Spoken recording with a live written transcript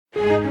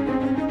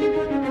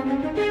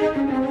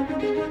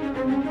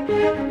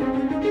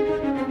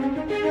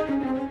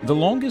The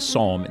longest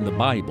psalm in the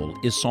Bible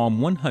is Psalm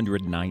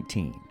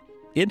 119.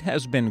 It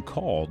has been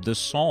called the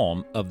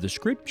Psalm of the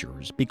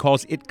Scriptures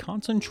because it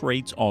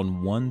concentrates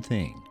on one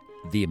thing: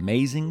 the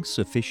amazing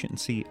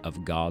sufficiency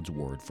of God's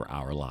Word for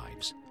our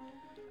lives.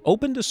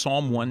 Open to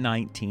Psalm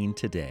 119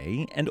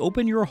 today and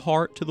open your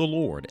heart to the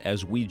Lord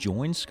as we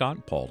join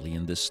Scott Pauley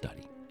in this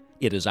study.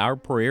 It is our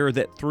prayer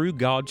that through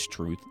God's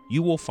truth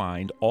you will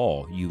find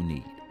all you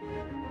need.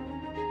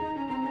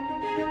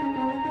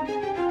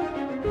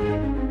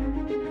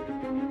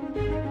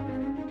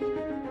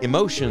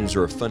 Emotions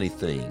are a funny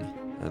thing.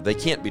 They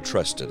can't be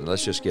trusted, and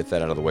let's just get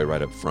that out of the way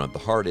right up front. The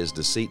heart is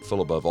deceitful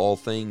above all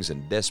things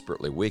and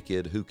desperately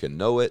wicked. Who can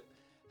know it?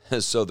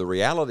 So the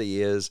reality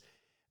is,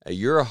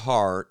 your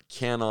heart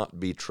cannot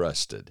be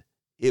trusted.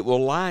 It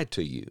will lie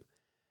to you.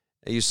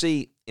 You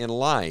see, in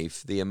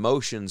life, the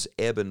emotions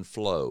ebb and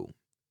flow,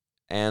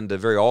 and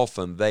very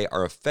often they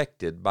are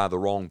affected by the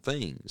wrong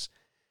things.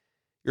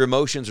 Your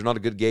emotions are not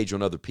a good gauge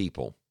on other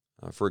people.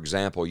 For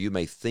example, you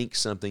may think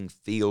something,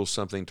 feel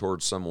something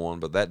towards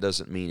someone, but that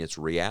doesn't mean it's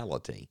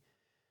reality.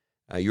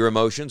 Your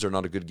emotions are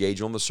not a good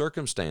gauge on the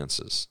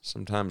circumstances.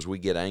 Sometimes we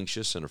get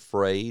anxious and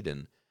afraid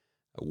and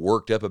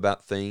worked up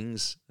about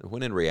things,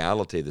 when in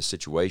reality the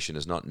situation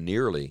is not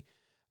nearly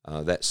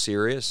that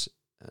serious.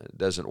 It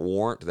doesn't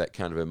warrant that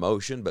kind of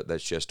emotion, but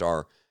that's just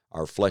our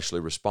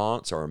fleshly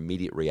response, our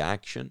immediate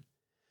reaction.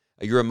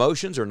 Your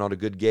emotions are not a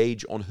good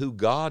gauge on who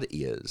God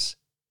is.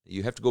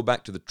 You have to go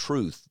back to the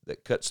truth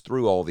that cuts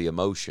through all the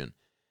emotion,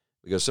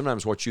 because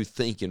sometimes what you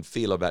think and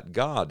feel about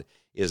God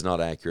is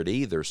not accurate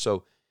either.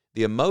 So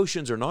the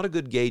emotions are not a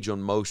good gauge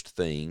on most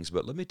things,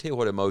 but let me tell you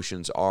what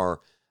emotions are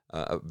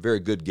a very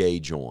good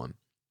gauge on,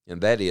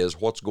 and that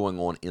is what's going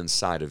on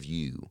inside of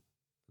you.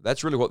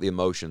 That's really what the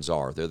emotions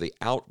are. They're the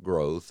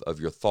outgrowth of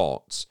your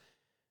thoughts,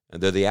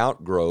 and they're the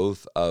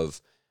outgrowth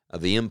of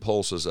the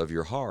impulses of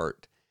your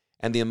heart.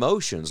 And the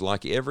emotions,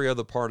 like every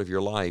other part of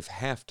your life,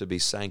 have to be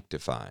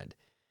sanctified.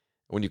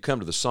 When you come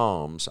to the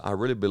Psalms, I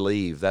really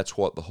believe that's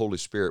what the Holy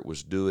Spirit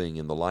was doing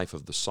in the life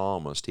of the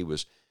psalmist. He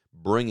was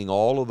bringing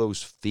all of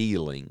those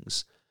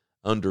feelings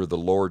under the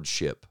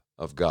lordship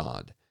of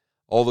God.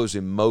 All those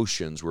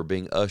emotions were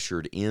being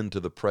ushered into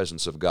the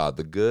presence of God,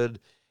 the good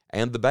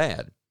and the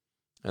bad.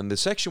 And the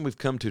section we've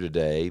come to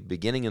today,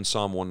 beginning in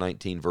Psalm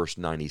 119, verse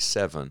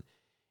 97,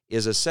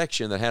 is a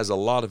section that has a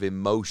lot of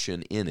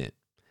emotion in it.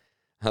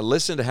 Now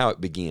listen to how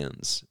it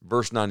begins.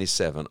 Verse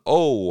 97,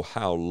 "Oh,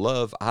 how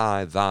love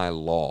I thy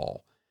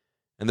law."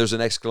 And there's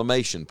an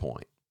exclamation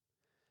point.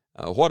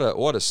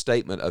 What a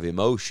statement of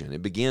emotion.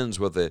 It begins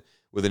with an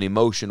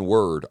emotion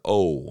word,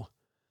 oh.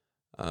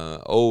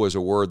 Oh is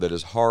a word that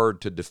is hard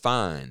to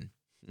define.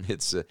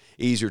 It's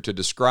easier to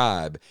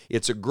describe.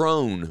 It's a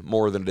groan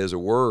more than it is a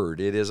word.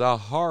 It is a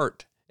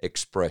heart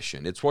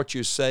expression. It's what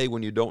you say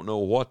when you don't know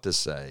what to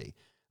say.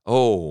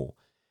 Oh,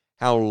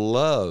 how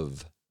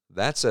love.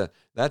 That's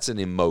an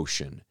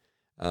emotion.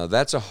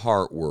 That's a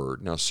heart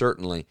word. Now,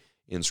 certainly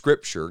in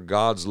Scripture,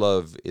 God's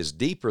love is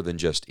deeper than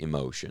just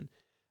emotion.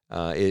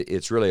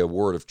 It's really a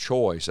word of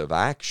choice, of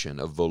action,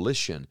 of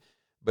volition,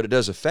 but it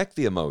does affect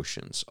the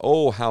emotions.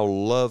 Oh, how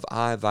love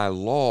I thy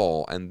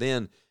law. And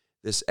then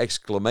this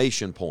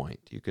exclamation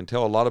point. You can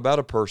tell a lot about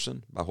a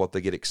person by what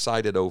they get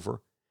excited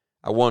over.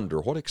 I wonder,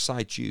 what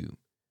excites you?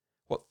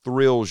 What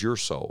thrills your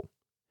soul?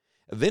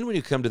 And then when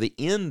you come to the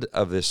end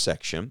of this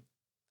section,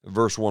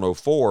 verse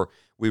 104,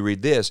 we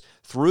read this: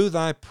 "Through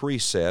thy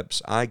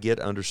precepts I get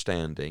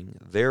understanding,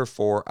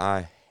 therefore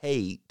I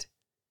hate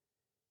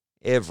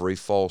every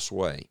false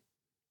way."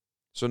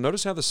 So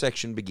notice how the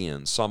section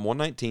begins. Psalm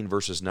 119,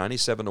 verses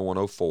 97 to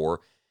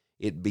 104,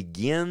 it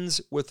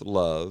begins with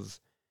love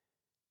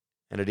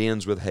and it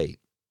ends with hate.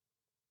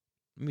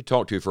 Let me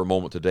talk to you for a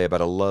moment today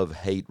about a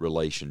love-hate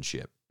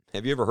relationship.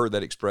 Have you ever heard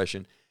that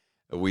expression?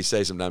 We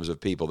say sometimes of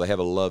people, they have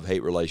a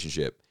love-hate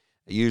relationship.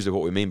 Usually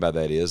what we mean by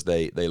that is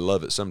they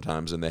love it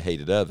sometimes and they hate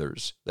it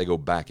others. They go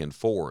back and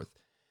forth.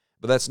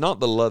 But that's not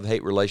the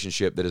love-hate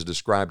relationship that is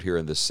described here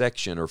in this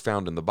section or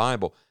found in the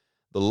Bible.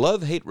 The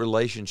love-hate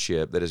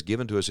relationship that is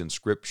given to us in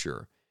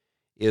Scripture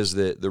is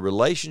the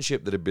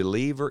relationship that a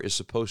believer is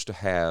supposed to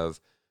have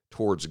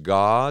towards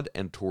God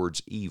and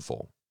towards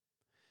evil.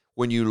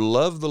 When you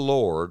love the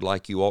Lord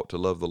like you ought to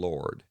love the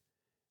Lord,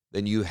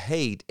 then you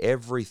hate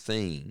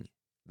everything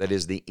that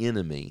is the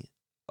enemy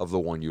of the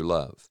one you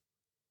love.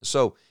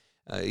 So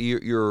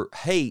your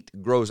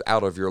hate grows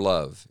out of your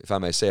love, if I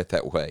may say it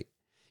that way.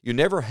 You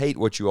never hate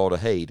what you ought to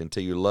hate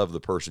until you love the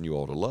person you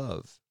ought to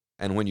love.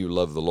 And when you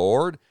love the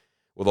Lord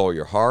with all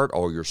your heart,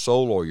 all your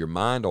soul, all your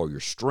mind, all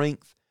your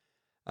strength,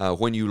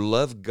 when you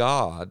love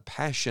God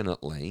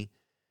passionately,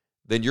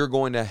 then you're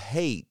going to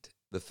hate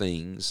the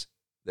things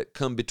that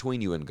come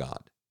between you and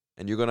God.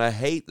 And you're going to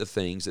hate the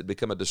things that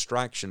become a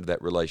distraction to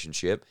that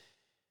relationship.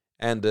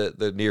 And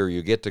the nearer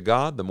you get to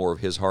God, the more of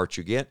His heart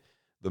you get,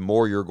 the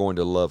more you're going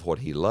to love what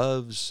He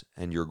loves,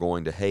 and you're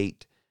going to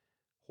hate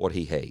what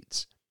He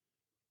hates.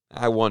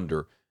 I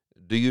wonder,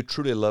 do you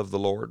truly love the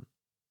Lord?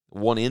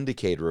 One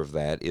indicator of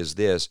that is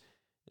this: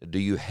 do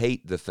you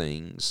hate the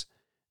things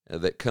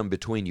that come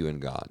between you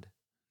and God?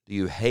 Do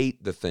you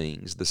hate the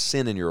things, the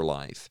sin in your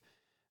life,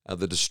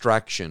 the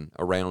distraction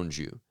around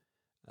you,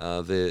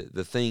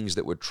 the things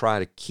that would try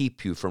to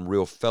keep you from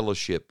real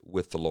fellowship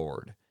with the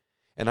Lord?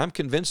 And I'm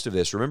convinced of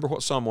this. Remember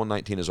what Psalm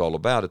 119 is all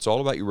about. It's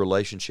all about your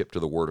relationship to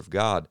the Word of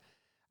God.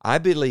 I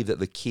believe that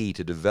the key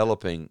to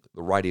developing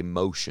the right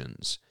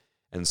emotions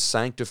and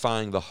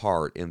sanctifying the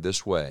heart in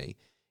this way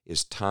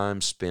is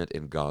time spent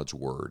in God's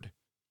Word.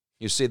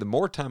 You see, the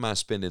more time I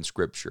spend in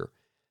Scripture,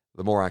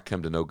 the more I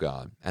come to know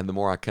God. And the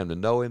more I come to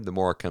know Him, the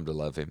more I come to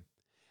love Him.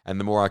 And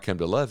the more I come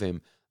to love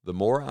Him, the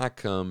more I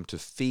come to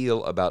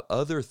feel about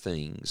other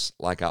things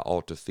like I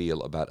ought to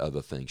feel about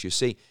other things. You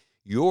see,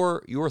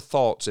 your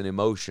thoughts and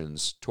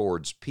emotions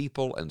towards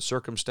people and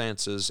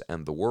circumstances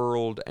and the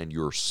world and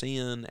your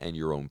sin and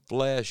your own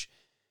flesh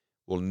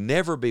will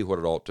never be what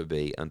it ought to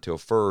be until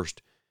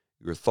first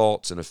your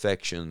thoughts and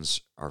affections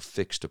are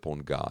fixed upon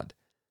God.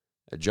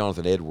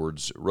 Jonathan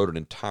Edwards wrote an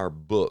entire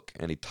book,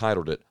 and he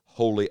titled it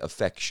Holy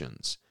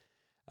Affections.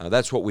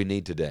 That's what we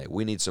need today.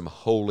 We need some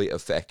holy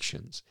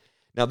affections.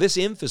 Now, this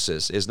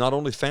emphasis is not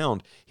only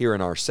found here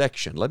in our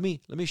section. Let me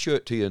show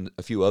it to you in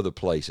a few other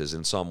places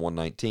in Psalm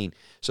 119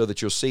 so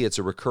that you'll see it's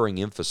a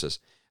recurring emphasis.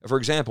 For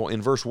example,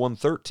 in verse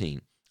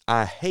 113,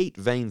 I hate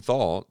vain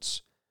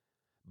thoughts,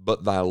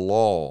 but thy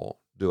law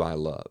do I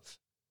love.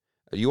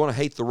 You want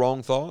to hate the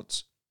wrong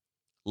thoughts?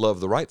 Love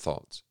the right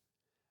thoughts.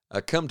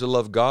 Come to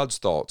love God's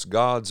thoughts,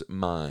 God's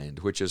mind,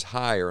 which is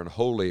higher and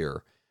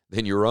holier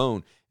than your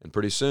own. And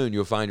pretty soon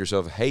you'll find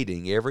yourself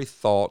hating every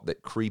thought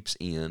that creeps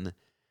in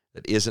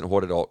that isn't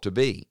what it ought to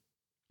be.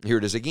 Here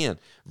it is again,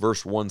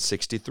 verse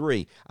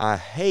 163. I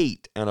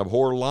hate and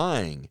abhor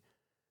lying,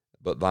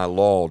 but thy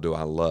law do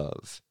I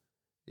love.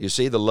 You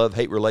see the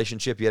love-hate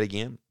relationship yet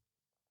again?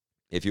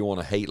 If you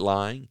want to hate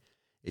lying,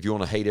 if you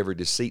want to hate every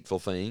deceitful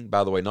thing,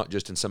 by the way, not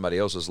just in somebody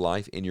else's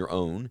life, in your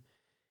own,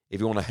 if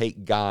you want to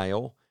hate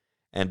guile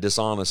and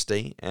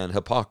dishonesty and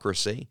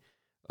hypocrisy,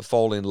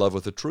 fall in love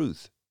with the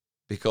truth.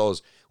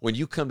 Because when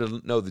you come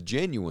to know the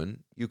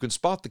genuine, you can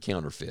spot the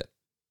counterfeit.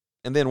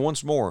 And then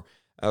once more,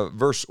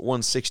 verse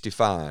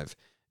 165,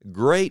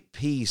 great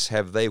peace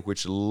have they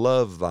which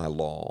love thy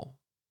law,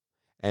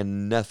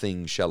 and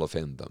nothing shall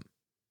offend them.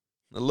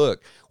 Now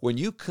look, when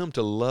you come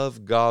to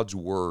love God's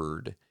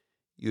word,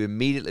 you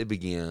immediately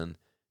begin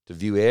to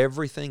view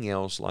everything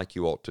else like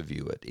you ought to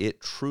view it.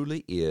 It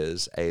truly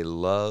is a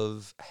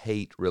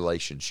love-hate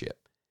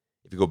relationship.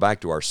 If you go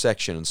back to our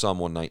section in Psalm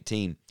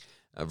 119,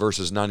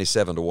 verses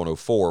 97 to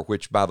 104,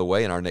 which, by the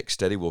way, in our next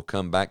study we'll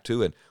come back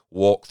to and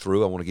walk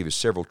through. I want to give you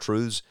several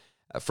truths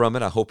from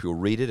it. I hope you'll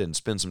read it and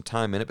spend some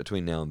time in it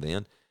between now and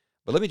then.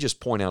 But let me just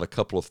point out a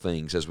couple of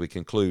things as we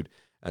conclude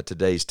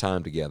today's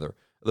time together.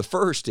 The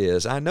first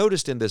is, I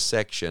noticed in this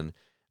section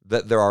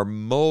that there are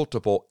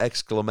multiple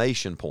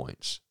exclamation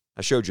points.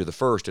 I showed you the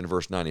first in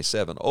verse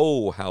 97,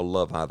 oh, how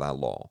love I thy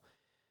law.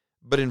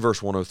 But in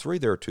verse 103,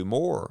 there are two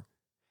more.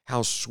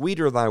 How sweet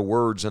are thy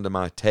words unto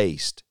my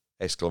taste,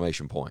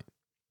 exclamation point.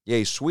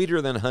 Yea,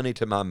 sweeter than honey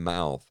to my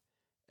mouth,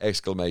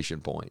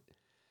 exclamation point.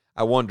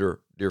 I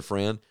wonder, dear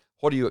friend,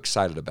 what are you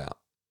excited about?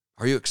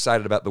 Are you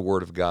excited about the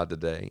Word of God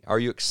today? Are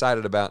you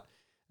excited about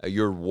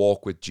your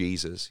walk with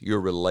Jesus, your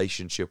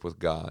relationship with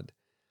God?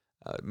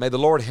 May the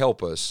Lord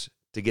help us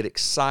to get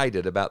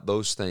excited about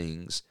those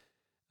things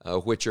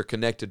which are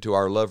connected to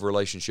our love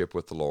relationship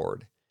with the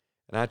Lord.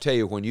 And I tell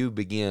you, when you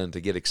begin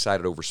to get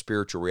excited over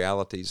spiritual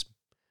realities,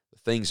 the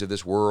things of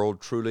this world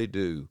truly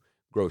do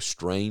grow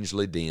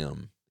strangely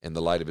dim in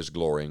the light of His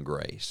glory and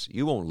grace.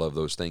 You won't love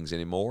those things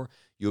anymore.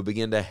 You'll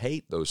begin to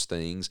hate those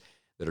things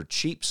that are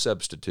cheap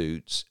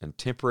substitutes and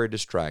temporary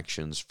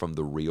distractions from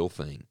the real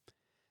thing.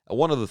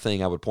 One other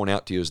thing I would point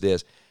out to you is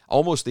this.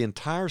 Almost the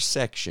entire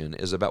section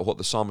is about what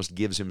the psalmist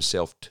gives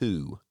himself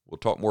to. We'll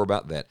talk more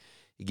about that.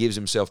 He gives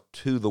himself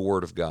to the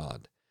Word of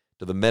God,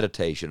 to the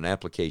meditation and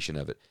application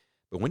of it.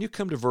 But when you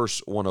come to verse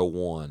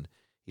 101,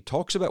 he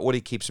talks about what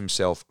he keeps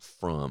himself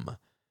from.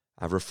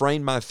 I've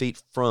refrained my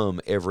feet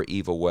from every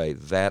evil way,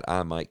 that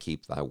I might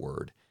keep thy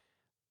word.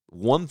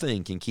 One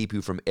thing can keep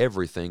you from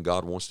everything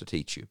God wants to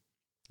teach you.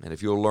 And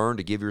if you'll learn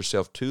to give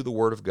yourself to the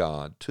Word of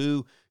God,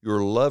 to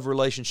your love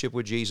relationship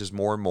with Jesus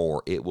more and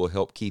more, it will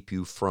help keep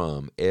you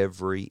from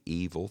every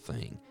evil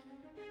thing.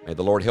 May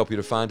the Lord help you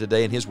to find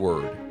today in His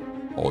Word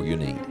all you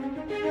need.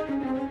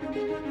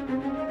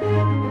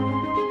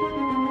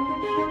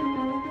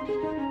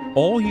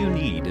 All you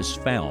need is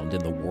found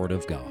in the Word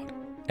of God.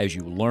 As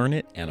you learn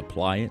it and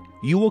apply it,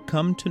 you will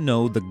come to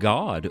know the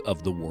God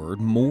of the Word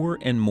more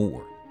and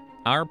more.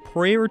 Our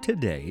prayer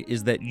today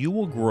is that you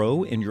will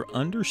grow in your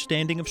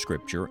understanding of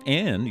Scripture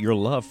and your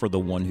love for the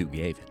one who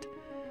gave it.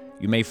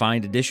 You may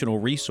find additional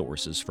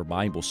resources for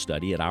Bible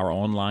study at our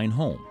online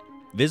home.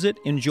 Visit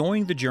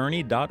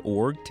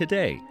enjoyingthejourney.org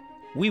today.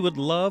 We would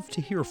love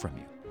to hear from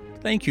you.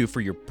 Thank you for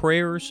your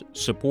prayers,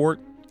 support,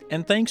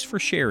 and thanks for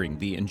sharing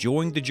the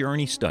Enjoying the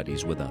Journey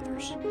studies with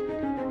others.